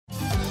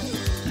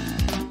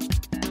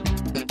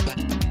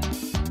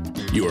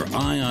Your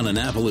Eye on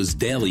Annapolis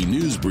daily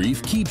news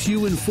brief keeps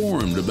you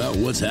informed about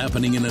what's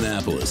happening in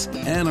Annapolis,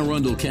 Anne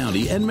Arundel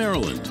County, and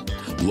Maryland.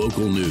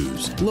 Local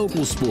news,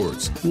 local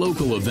sports,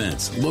 local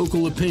events,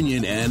 local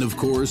opinion, and, of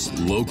course,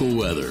 local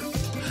weather.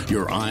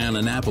 Your Eye on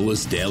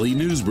Annapolis daily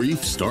news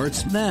brief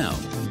starts now.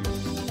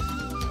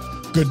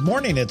 Good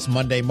morning. It's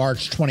Monday,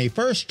 March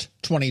 21st,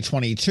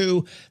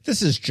 2022.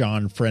 This is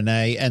John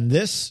Frenaye, and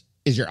this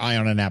is your Eye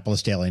on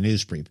Annapolis daily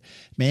news brief.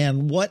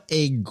 Man, what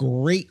a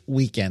great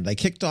weekend. I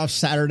kicked off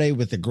Saturday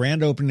with the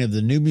grand opening of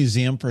the new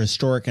Museum for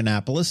Historic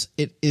Annapolis.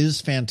 It is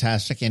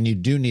fantastic, and you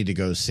do need to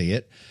go see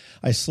it.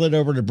 I slid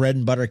over to Bread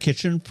and Butter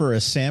Kitchen for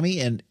a Sammy,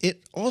 and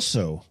it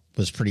also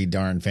was pretty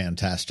darn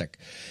fantastic.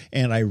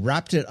 And I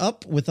wrapped it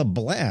up with a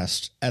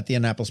blast at the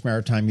Annapolis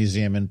Maritime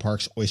Museum and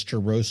Park's oyster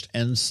roast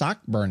and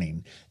sock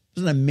burning. It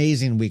was an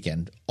amazing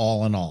weekend,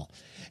 all in all.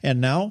 And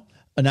now,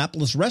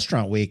 Annapolis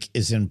Restaurant Week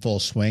is in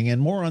full swing,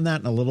 and more on that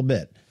in a little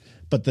bit.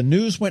 But the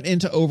news went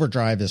into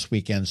overdrive this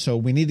weekend, so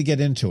we need to get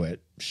into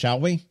it, shall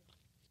we?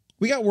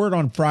 We got word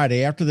on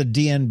Friday after the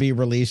DNB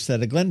release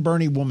that a Glen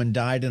Burnie woman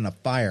died in a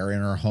fire in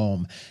her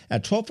home.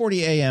 At 12:40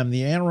 a.m.,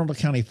 the Anne Arundel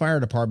County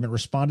Fire Department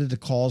responded to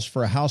calls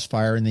for a house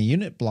fire in the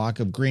unit block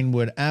of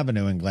Greenwood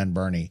Avenue in Glen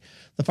Burnie.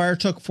 The fire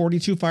took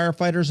 42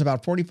 firefighters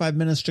about 45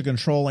 minutes to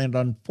control, and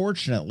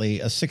unfortunately,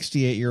 a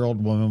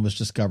 68-year-old woman was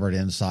discovered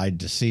inside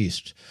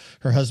deceased.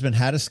 Her husband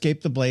had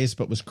escaped the blaze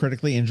but was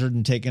critically injured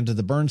and taken to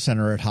the burn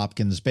center at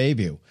Hopkins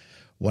Bayview.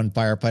 One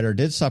firefighter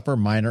did suffer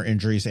minor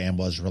injuries and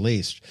was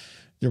released.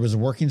 There was a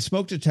working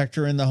smoke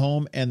detector in the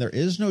home, and there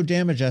is no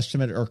damage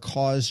estimate or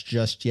cause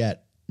just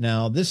yet.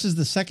 Now, this is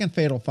the second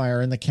fatal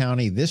fire in the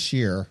county this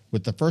year,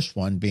 with the first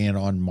one being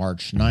on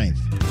March 9th.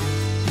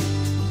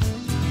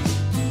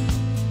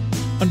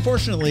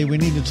 Unfortunately, we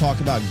need to talk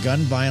about gun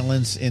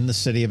violence in the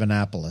city of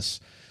Annapolis.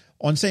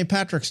 On St.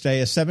 Patrick's Day,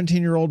 a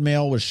 17-year-old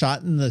male was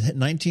shot in the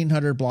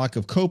 1900 block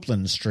of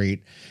Copeland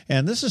Street,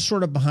 and this is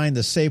sort of behind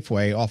the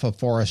Safeway off of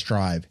Forest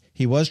Drive.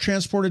 He was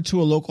transported to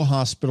a local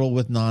hospital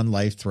with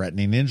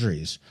non-life-threatening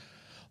injuries.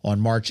 On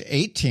March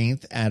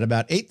 18th, at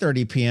about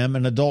 8:30 p.m.,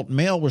 an adult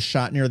male was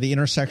shot near the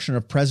intersection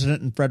of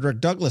President and Frederick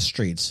Douglass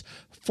Streets.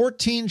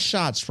 14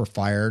 shots were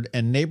fired,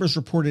 and neighbors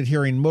reported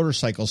hearing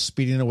motorcycles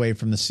speeding away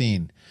from the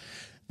scene.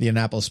 The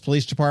Annapolis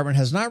Police Department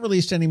has not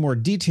released any more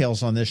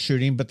details on this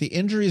shooting, but the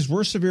injuries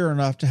were severe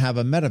enough to have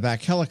a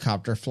medevac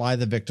helicopter fly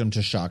the victim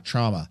to shock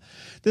trauma.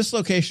 This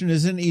location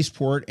is in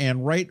Eastport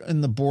and right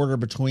in the border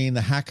between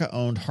the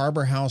HACA-owned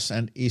Harbor House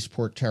and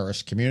Eastport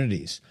Terrace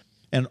communities.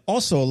 And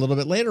also a little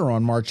bit later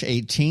on March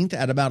 18th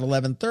at about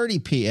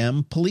 11:30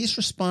 p.m., police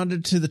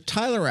responded to the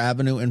Tyler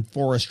Avenue and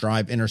Forest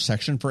Drive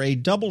intersection for a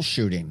double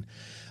shooting.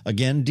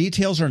 Again,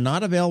 details are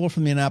not available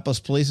from the Annapolis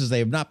Police as they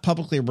have not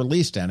publicly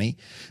released any.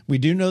 We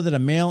do know that a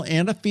male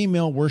and a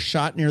female were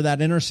shot near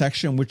that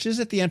intersection, which is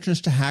at the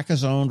entrance to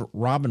HACA's owned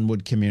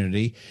Robinwood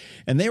community,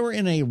 and they were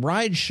in a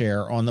ride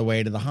share on the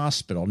way to the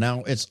hospital.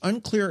 Now, it's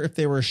unclear if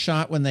they were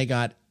shot when they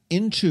got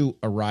into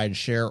a ride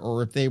share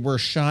or if they were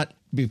shot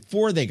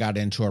before they got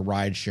into a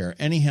ride share.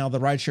 Anyhow, the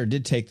ride share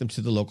did take them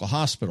to the local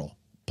hospital.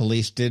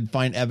 Police did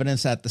find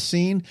evidence at the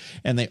scene,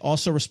 and they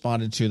also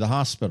responded to the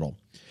hospital.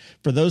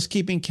 For those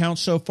keeping count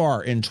so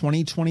far in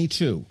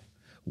 2022,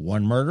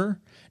 1 murder,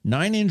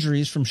 9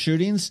 injuries from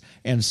shootings,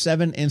 and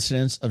 7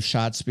 incidents of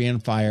shots being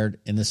fired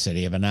in the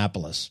city of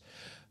Annapolis.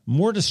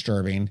 More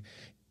disturbing,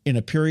 in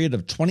a period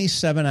of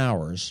 27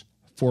 hours,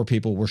 4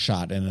 people were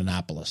shot in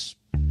Annapolis.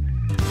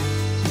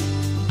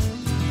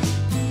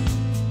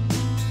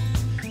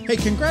 Hey,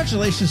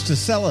 congratulations to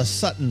Sélah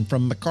Sutton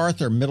from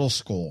MacArthur Middle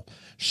School.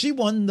 She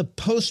won the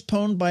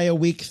postponed by a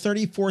week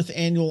 34th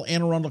annual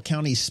Anne Arundel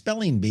County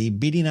Spelling Bee,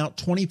 beating out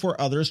 24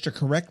 others to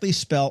correctly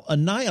spell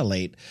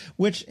annihilate,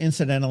 which,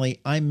 incidentally,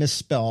 I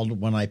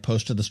misspelled when I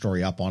posted the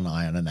story up on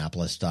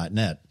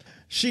eyeonannapolis.net.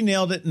 She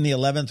nailed it in the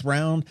 11th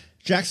round.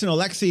 Jackson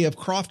Alexi of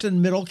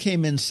Crofton Middle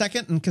came in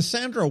second, and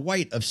Cassandra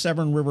White of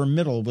Severn River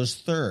Middle was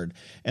third.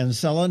 And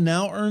Sélah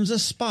now earns a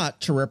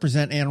spot to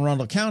represent Anne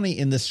Arundel County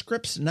in the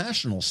Scripps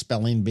National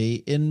Spelling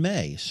Bee in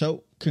May.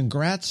 So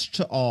congrats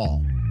to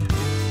all.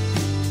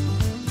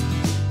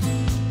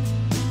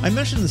 I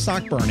mentioned the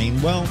sock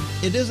burning. Well,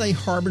 it is a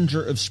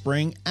harbinger of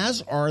spring,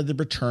 as are the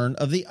return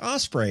of the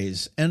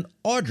ospreys. And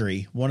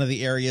Audrey, one of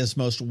the area's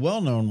most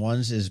well-known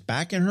ones, is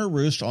back in her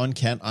roost on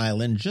Kent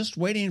Island, just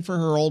waiting for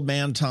her old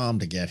man Tom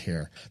to get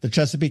here. The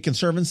Chesapeake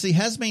Conservancy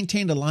has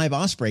maintained a live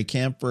osprey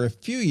camp for a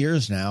few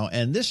years now,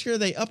 and this year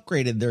they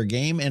upgraded their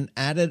game and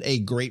added a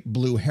great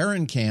blue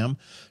heron cam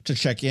to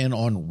check in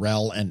on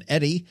Rel and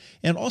Eddie,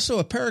 and also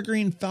a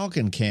peregrine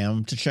falcon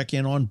cam to check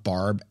in on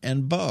Barb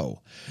and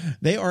Bo.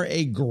 They are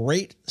a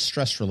great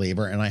stress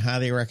reliever, and I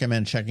highly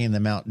recommend checking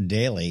them out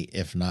daily,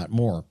 if not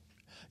more.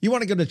 You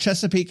want to go to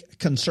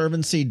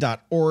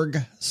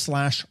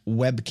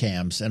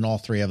ChesapeakeConservancy.org/webcams, and all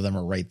 3 of them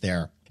are right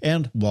there.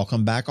 And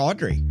welcome back,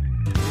 Audrey.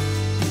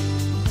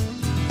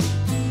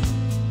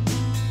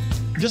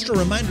 Just a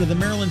reminder, the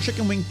Maryland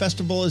Chicken Wing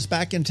Festival is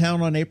back in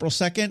town on April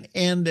 2nd,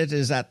 and it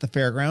is at the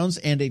fairgrounds,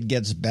 and it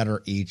gets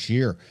better each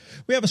year.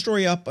 We have a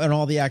story up on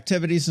all the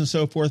activities and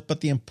so forth,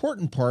 but the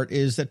important part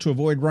is that to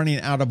avoid running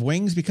out of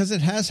wings, because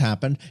it has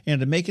happened, and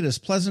to make it as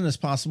pleasant as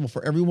possible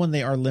for everyone,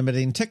 they are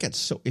limiting tickets.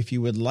 So if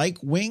you would like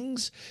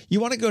wings, you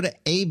want to go to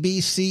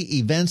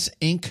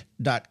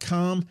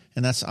abceventsinc.com,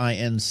 and that's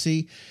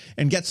INC,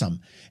 and get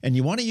some. And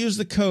you want to use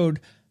the code,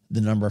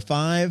 the number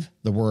 5,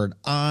 the word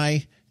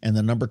I, and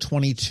the number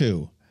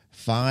 22,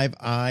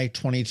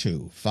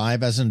 5I22,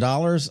 5 as in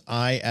dollars,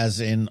 I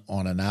as in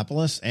on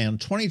Annapolis,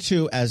 and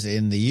 22 as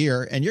in the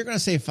year. And you're going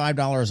to save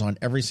 $5 on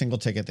every single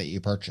ticket that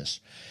you purchase.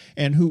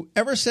 And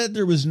whoever said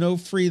there was no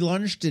free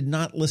lunch did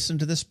not listen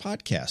to this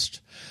podcast.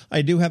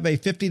 I do have a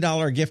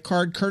 $50 gift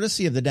card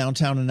courtesy of the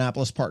Downtown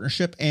Annapolis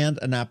Partnership and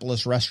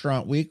Annapolis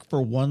Restaurant Week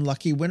for one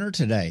lucky winner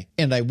today.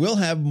 And I will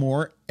have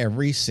more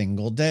every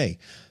single day.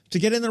 To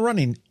get in the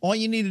running, all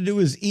you need to do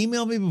is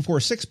email me before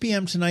 6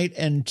 p.m. tonight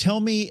and tell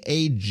me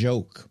a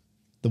joke.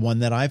 The one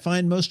that I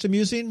find most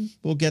amusing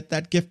will get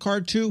that gift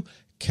card to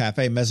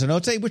Cafe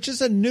Mezzanotte, which is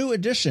a new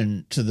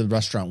addition to the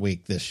Restaurant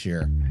Week this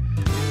year.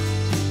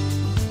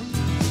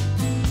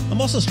 I'm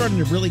also starting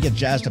to really get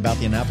jazzed about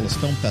the Annapolis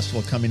Film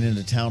Festival coming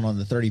into town on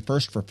the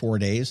 31st for 4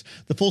 days.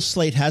 The full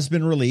slate has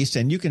been released,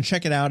 and you can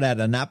check it out at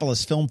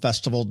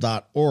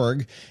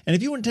AnnapolisFilmFestival.org. And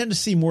if you intend to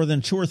see more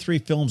than 2 or 3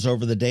 films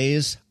over the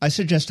days, I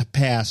suggest a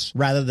pass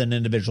rather than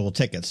individual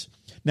tickets.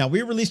 Now,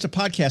 we released a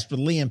podcast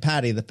with Lee and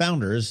Patty, the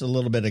founders, a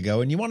little bit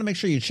ago, and you want to make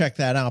sure you check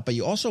that out, but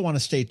you also want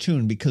to stay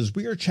tuned because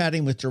we are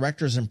chatting with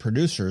directors and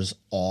producers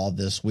all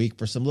this week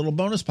for some little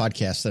bonus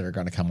podcasts that are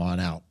going to come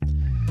on out.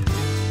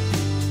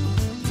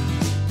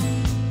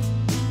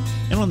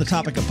 And on the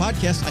topic of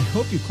podcasts, I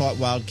hope you caught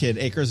Wild Kid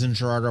Akers and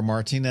Gerardo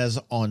Martinez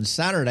on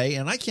Saturday,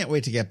 and I can't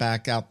wait to get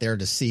back out there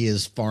to see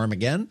his farm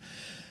again.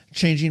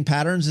 Changing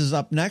Patterns is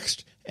up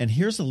next, and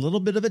here's a little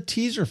bit of a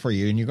teaser for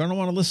you, and you're going to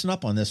want to listen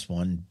up on this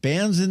one.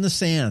 Bands in the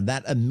Sand,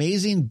 that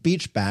amazing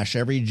beach bash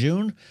every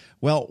June.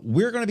 Well,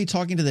 we're going to be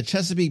talking to the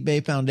Chesapeake Bay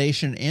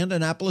Foundation and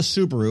Annapolis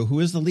Subaru, who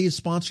is the lead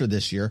sponsor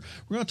this year.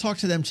 We're going to talk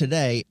to them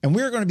today, and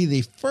we're going to be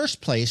the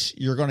first place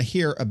you're going to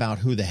hear about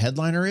who the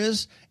headliner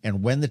is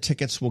and when the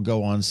tickets will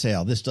go on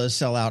sale. This does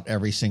sell out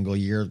every single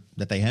year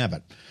that they have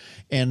it.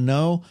 And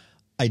no,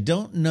 I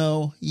don't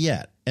know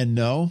yet. And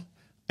no,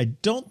 I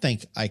don't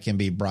think I can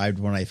be bribed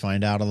when I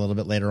find out a little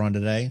bit later on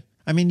today.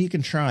 I mean, you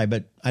can try,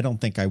 but I don't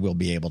think I will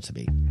be able to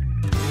be.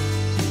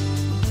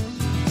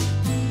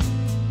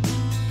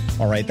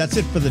 All right, that's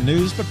it for the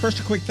news. But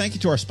first, a quick thank you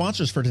to our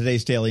sponsors for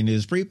today's Daily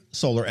News Brief: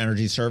 Solar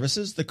Energy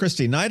Services, the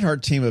Kristi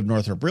Neidhardt Team of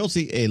Northrop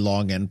Realty, a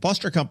Long and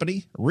Foster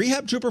Company,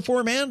 Rehab to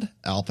Perform, and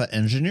Alpha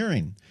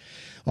Engineering.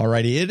 All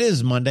righty, it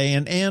is Monday,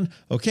 and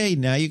okay,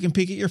 now you can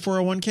peek at your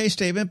 401k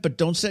statement, but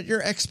don't set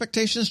your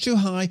expectations too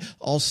high.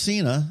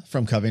 Alsina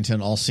from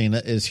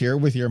CovingtonAlsina is here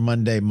with your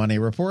Monday Money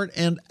Report,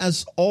 and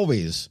as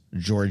always,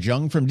 George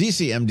Young from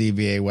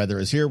DCMDVA Weather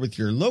is here with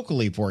your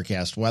locally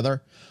forecast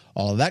weather.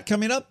 All of that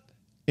coming up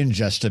in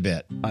just a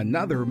bit.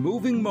 Another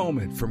moving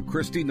moment from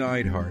Kristi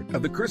Neidhardt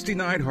of the Kristi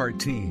Neidhardt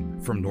Team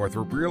from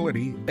Northrop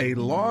Realty, a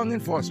Long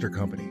and Foster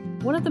Company.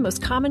 One of the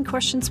most common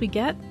questions we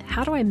get,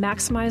 how do I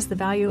maximize the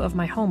value of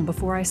my home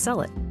before I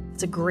sell it?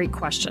 It's a great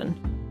question.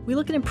 We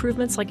look at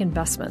improvements like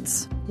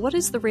investments. What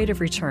is the rate of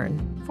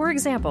return? For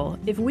example,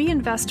 if we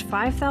invest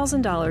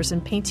 $5,000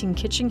 in painting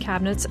kitchen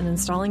cabinets and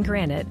installing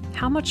granite,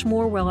 how much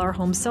more will our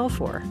home sell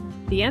for?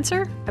 The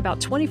answer? About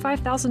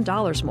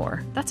 $25,000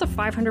 more. That's a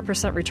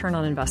 500% return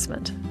on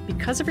investment.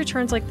 Because of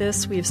returns like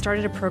this, we have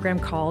started a program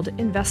called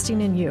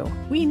Investing in You.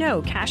 We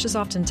know cash is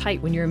often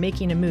tight when you're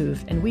making a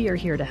move, and we are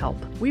here to help.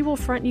 We will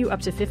front you up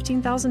to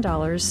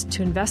 $15,000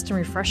 to invest in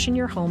refreshing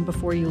your home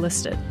before you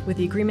list it, with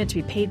the agreement to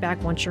be paid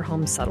back once your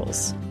home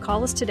settles.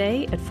 Call us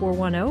today at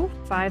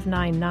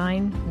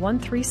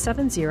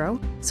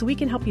 410-599-1370 so we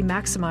can help you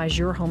maximize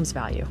your home's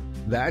value.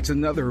 That's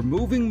another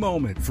moving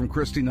moment from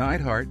Kristi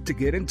Neidhardt. To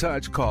get in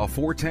touch, call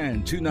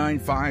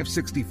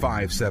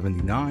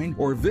 410-295-6579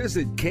 or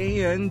visit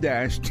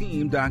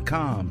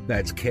kn-team.com.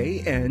 That's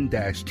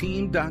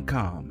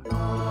kn-team.com.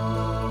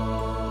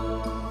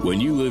 When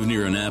you live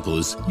near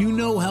Annapolis, you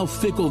know how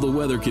fickle the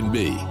weather can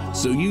be.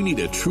 So you need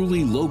a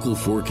truly local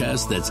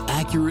forecast that's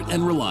accurate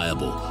and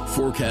reliable.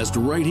 Forecast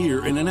right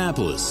here in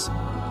Annapolis.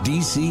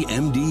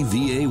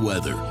 DCMDVA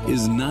Weather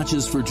is not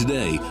just for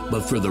today, but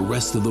for the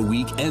rest of the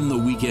week and the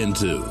weekend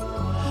too.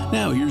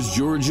 Now here's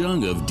George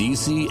Young of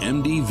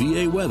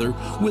DCMDVA Weather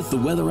with the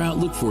weather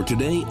outlook for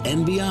today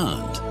and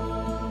beyond.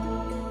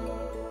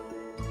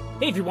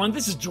 Hey everyone,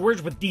 this is George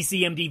with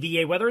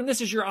DCMDVA Weather, and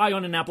this is your Eye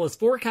on Annapolis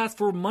forecast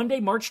for Monday,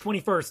 March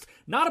 21st.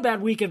 Not a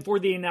bad weekend for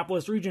the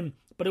Annapolis region,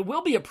 but it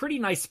will be a pretty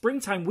nice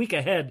springtime week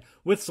ahead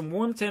with some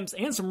warm temps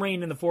and some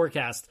rain in the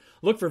forecast.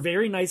 Look for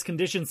very nice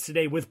conditions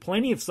today with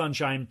plenty of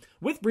sunshine,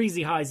 with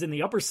breezy highs in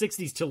the upper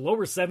 60s to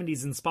lower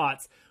 70s in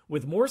spots,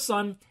 with more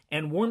sun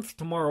and warmth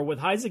tomorrow with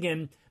highs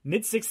again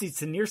mid-60s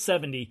to near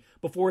 70.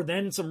 Before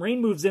then, some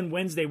rain moves in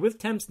Wednesday with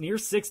temps near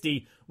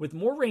 60, with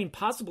more rain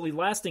possibly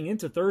lasting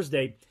into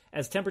Thursday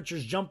as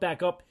temperatures jump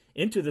back up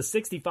into the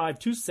 65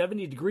 to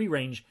 70 degree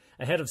range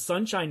ahead of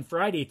sunshine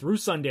Friday through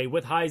Sunday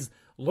with highs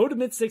low to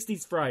mid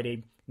 60s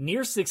Friday,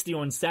 near 60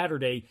 on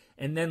Saturday,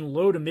 and then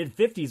low to mid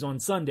 50s on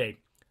Sunday.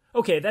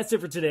 Okay, that's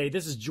it for today.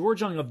 This is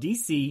George Young of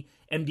DC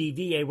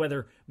MDVA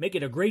Weather. Make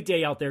it a great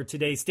day out there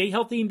today. Stay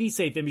healthy and be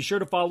safe, and be sure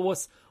to follow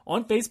us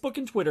on Facebook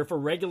and Twitter for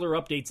regular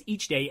updates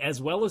each day,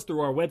 as well as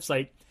through our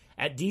website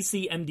at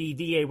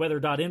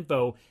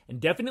dcmdvaweather.info, and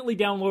definitely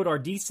download our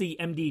DC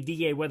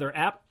MDVA Weather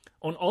app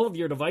on all of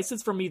your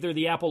devices from either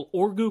the Apple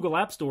or Google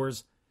App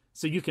Stores,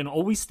 so you can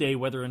always stay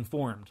weather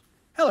informed.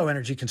 Hello,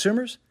 energy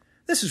consumers.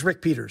 This is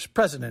Rick Peters,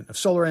 president of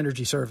Solar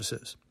Energy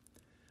Services.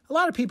 A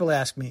lot of people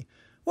ask me,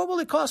 what will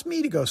it cost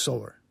me to go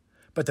solar?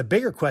 But the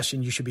bigger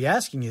question you should be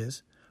asking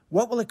is,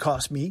 what will it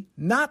cost me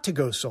not to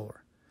go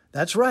solar?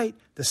 That's right,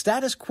 the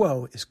status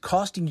quo is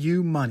costing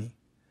you money.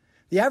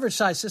 The average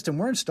size system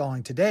we're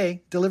installing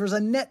today delivers a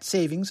net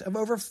savings of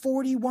over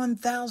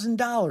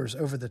 $41,000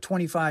 over the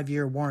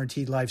 25-year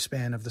warranted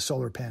lifespan of the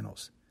solar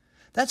panels.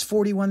 That's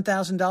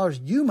 $41,000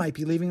 you might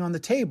be leaving on the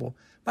table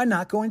by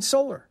not going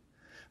solar.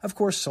 Of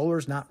course, solar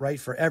is not right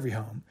for every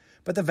home,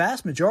 but the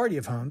vast majority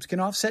of homes can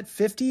offset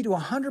 50 to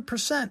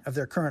 100% of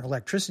their current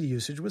electricity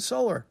usage with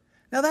solar.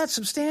 Now that's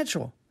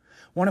substantial.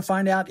 Want to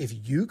find out if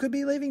you could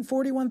be leaving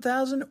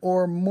 $41,000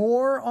 or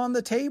more on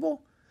the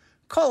table?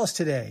 Call us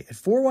today at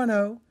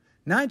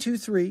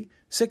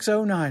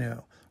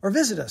 410-923-6090 or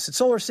visit us at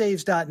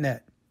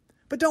solarsaves.net.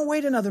 But don't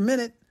wait another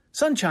minute.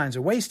 Sunshines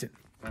are wasted.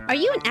 Are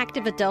you an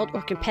active adult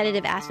or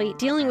competitive athlete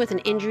dealing with an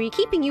injury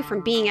keeping you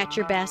from being at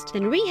your best?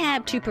 Then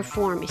Rehab to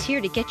Perform is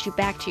here to get you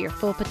back to your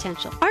full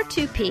potential.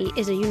 R2P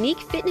is a unique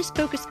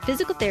fitness-focused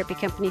physical therapy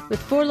company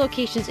with 4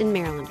 locations in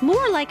Maryland.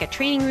 More like a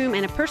training room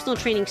and a personal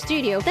training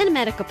studio than a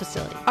medical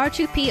facility.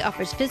 R2P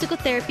offers physical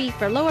therapy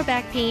for lower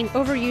back pain,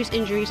 overuse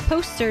injuries,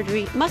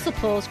 post-surgery, muscle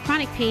pulls,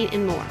 chronic pain,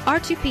 and more.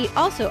 R2P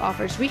also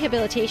offers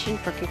rehabilitation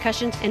for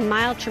concussions and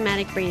mild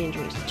traumatic brain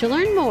injuries. To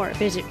learn more,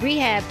 visit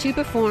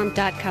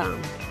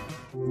rehabtoperform.com.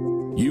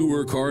 You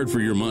work hard for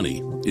your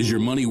money. Is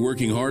your money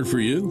working hard for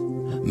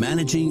you?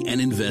 Managing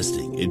and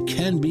investing, it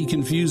can be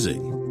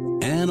confusing.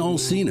 Ann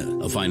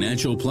Alsina, a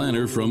financial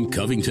planner from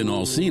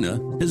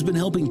CovingtonAlsina, has been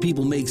helping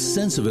people make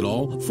sense of it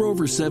all for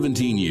over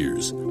 17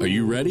 years. Are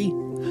you ready?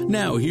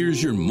 Now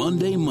here's your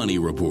Monday Money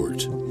Report.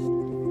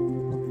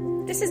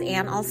 This is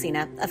Ann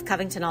Alsina of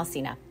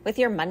CovingtonAlsina with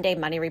your Monday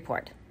Money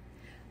Report.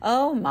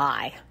 Oh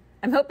my,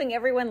 I'm hoping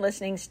everyone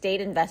listening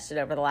stayed invested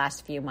over the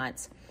last few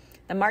months.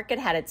 The market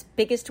had its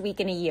biggest week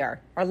in a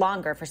year, or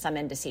longer for some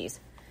indices.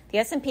 The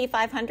S&P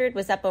 500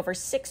 was up over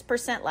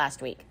 6%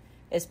 last week.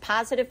 It is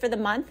positive for the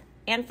month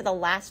and for the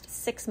last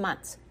 6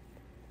 months.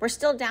 We're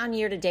still down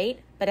year to date,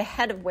 but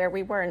ahead of where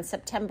we were in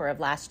September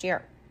of last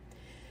year.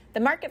 The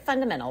market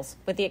fundamentals,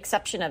 with the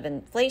exception of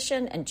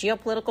inflation and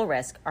geopolitical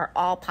risk, are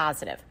all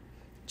positive.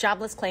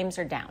 Jobless claims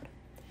are down.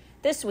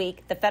 This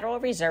week, the Federal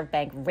Reserve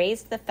Bank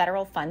raised the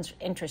federal funds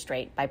interest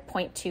rate by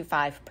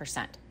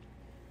 0.25%.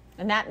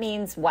 And that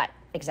means what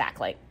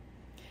exactly?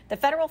 The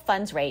federal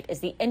funds rate is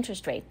the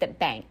interest rate that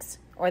banks,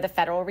 or the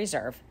Federal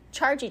Reserve,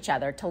 charge each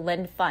other to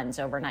lend funds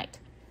overnight.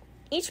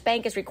 Each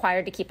bank is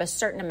required to keep a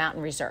certain amount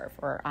in reserve,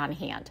 or on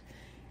hand.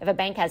 If a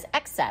bank has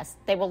excess,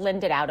 they will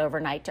lend it out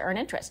overnight to earn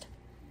interest.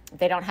 If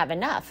they don't have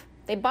enough,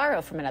 they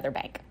borrow from another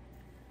bank.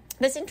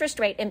 This interest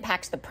rate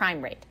impacts the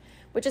prime rate,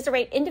 which is the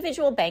rate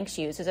individual banks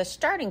use as a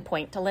starting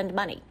point to lend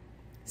money.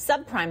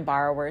 Subprime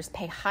borrowers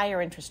pay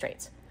higher interest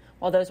rates,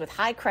 while those with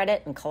high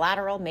credit and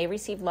collateral may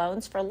receive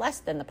loans for less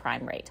than the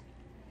prime rate.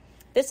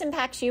 This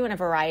impacts you in a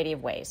variety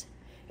of ways.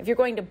 If you're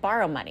going to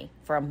borrow money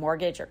for a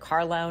mortgage or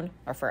car loan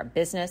or for a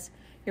business,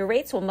 your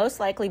rates will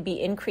most likely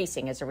be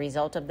increasing as a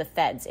result of the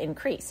Fed's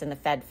increase in the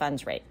Fed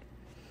funds rate.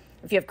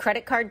 If you have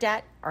credit card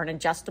debt or an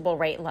adjustable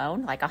rate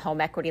loan, like a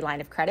home equity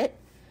line of credit,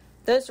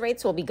 those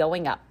rates will be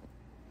going up.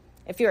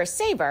 If you're a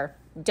saver,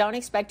 don't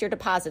expect your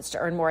deposits to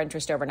earn more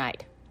interest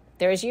overnight.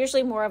 There is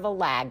usually more of a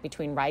lag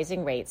between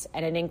rising rates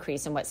and an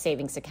increase in what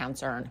savings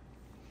accounts earn.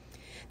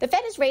 The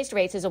Fed has raised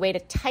rates as a way to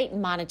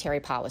tighten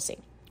monetary policy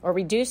or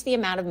reduce the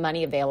amount of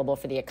money available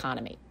for the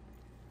economy.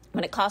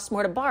 When it costs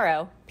more to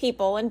borrow,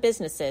 people and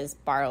businesses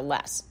borrow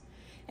less.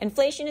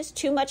 Inflation is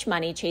too much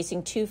money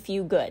chasing too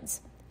few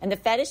goods, and the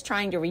Fed is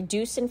trying to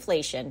reduce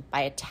inflation by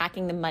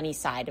attacking the money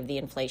side of the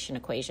inflation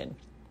equation.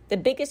 The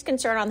biggest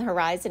concern on the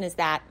horizon is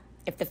that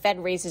if the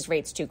Fed raises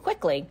rates too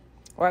quickly,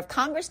 or if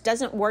Congress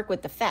doesn't work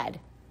with the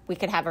Fed, we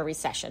could have a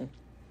recession.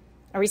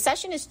 A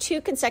recession is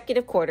 2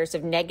 consecutive quarters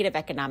of negative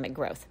economic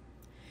growth.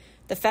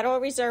 The Federal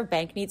Reserve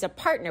Bank needs a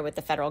partner with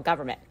the federal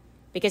government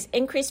because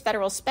increased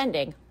federal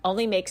spending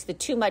only makes the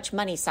too much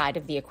money side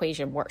of the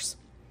equation worse.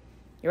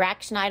 Your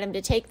action item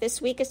to take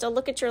this week is to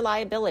look at your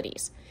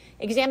liabilities.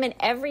 Examine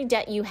every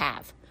debt you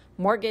have,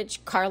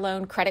 mortgage, car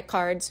loan, credit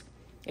cards.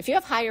 If you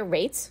have higher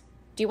rates,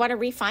 do you want to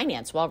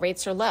refinance while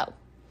rates are low?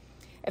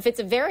 If it's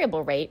a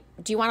variable rate,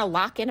 do you want to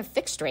lock in a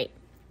fixed rate?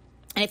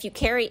 And if you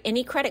carry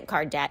any credit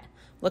card debt,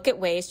 look at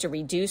ways to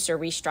reduce or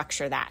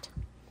restructure that.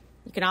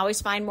 You can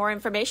always find more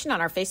information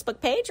on our Facebook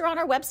page or on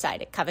our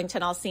website at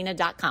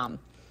CovingtonAlsina.com.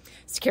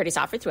 Securities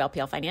offered through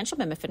LPL Financial,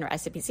 MIMIFIN, or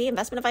ICBC.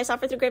 Investment advice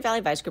offered through Great Valley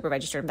Advisor Group, a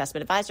registered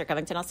investment advisor.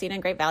 CovingtonAlsina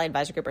and Great Valley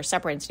Advisor Group are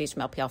separate entities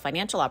from LPL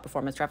Financial. All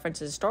performance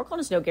references historical and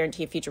is no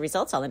guarantee of future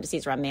results. All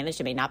indices are unmanaged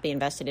and may not be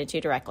invested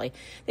into directly.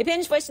 The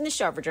opinions voiced in this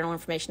show are for general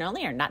information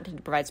only, are not intended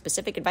to provide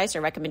specific advice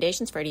or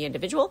recommendations for any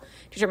individual.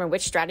 To determine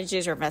which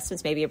strategies or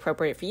investments may be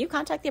appropriate for you,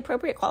 contact the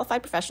appropriate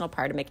qualified professional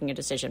prior to making a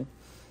decision.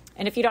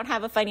 And if you don't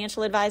have a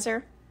financial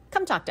advisor,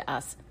 come talk to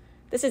us.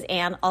 This is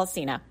Ann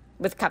Alsina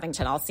with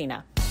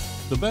CovingtonAlsina.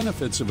 The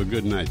benefits of a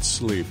good night's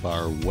sleep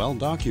are well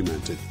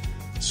documented.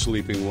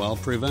 Sleeping well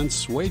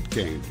prevents weight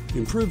gain,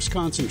 improves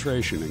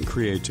concentration and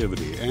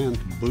creativity, and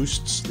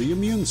boosts the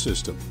immune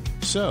system.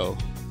 So,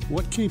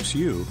 what keeps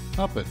you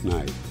up at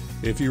night?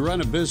 If you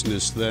run a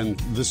business, then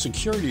the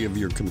security of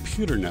your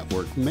computer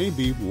network may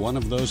be one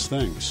of those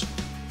things.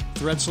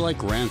 Threats like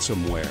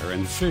ransomware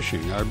and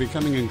phishing are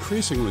becoming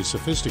increasingly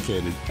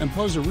sophisticated and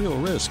pose a real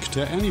risk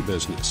to any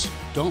business.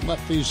 Don't let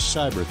these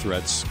cyber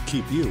threats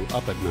keep you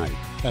up at night.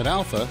 At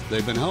Alpha,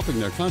 they've been helping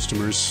their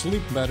customers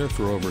sleep better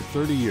for over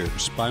 30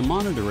 years by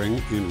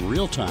monitoring in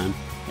real time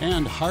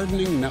and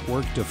hardening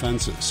network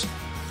defenses.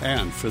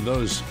 And for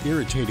those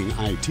irritating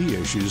IT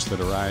issues that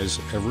arise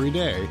every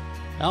day,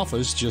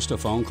 Alpha's just a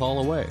phone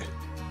call away,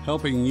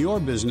 helping your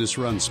business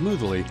run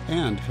smoothly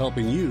and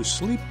helping you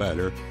sleep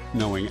better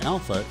knowing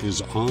Alpha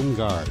is on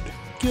guard.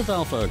 Give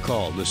Alpha a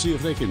call to see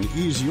if they can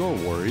ease your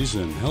worries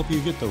and help you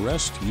get the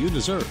rest you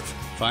deserve.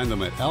 Find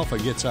them at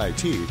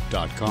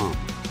alphagetsit.com.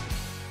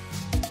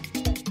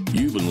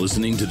 You've been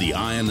listening to the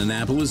Eye on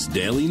Annapolis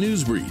Daily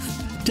News Brief.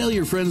 Tell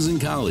your friends and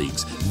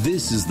colleagues,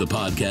 this is the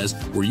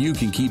podcast where you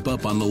can keep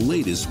up on the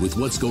latest with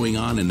what's going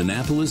on in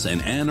Annapolis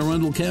and Anne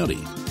Arundel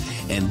County.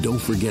 And don't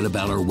forget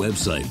about our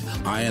website,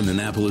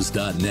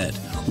 eyeonannapolis.net,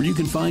 where you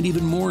can find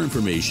even more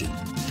information.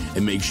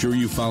 And make sure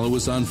you follow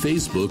us on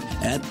Facebook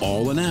at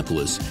All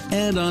Annapolis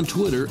and on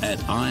Twitter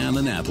at Eye on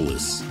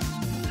Annapolis.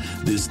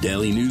 This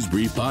Daily News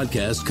Brief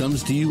podcast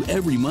comes to you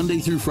every Monday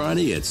through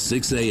Friday at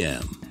 6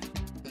 a.m.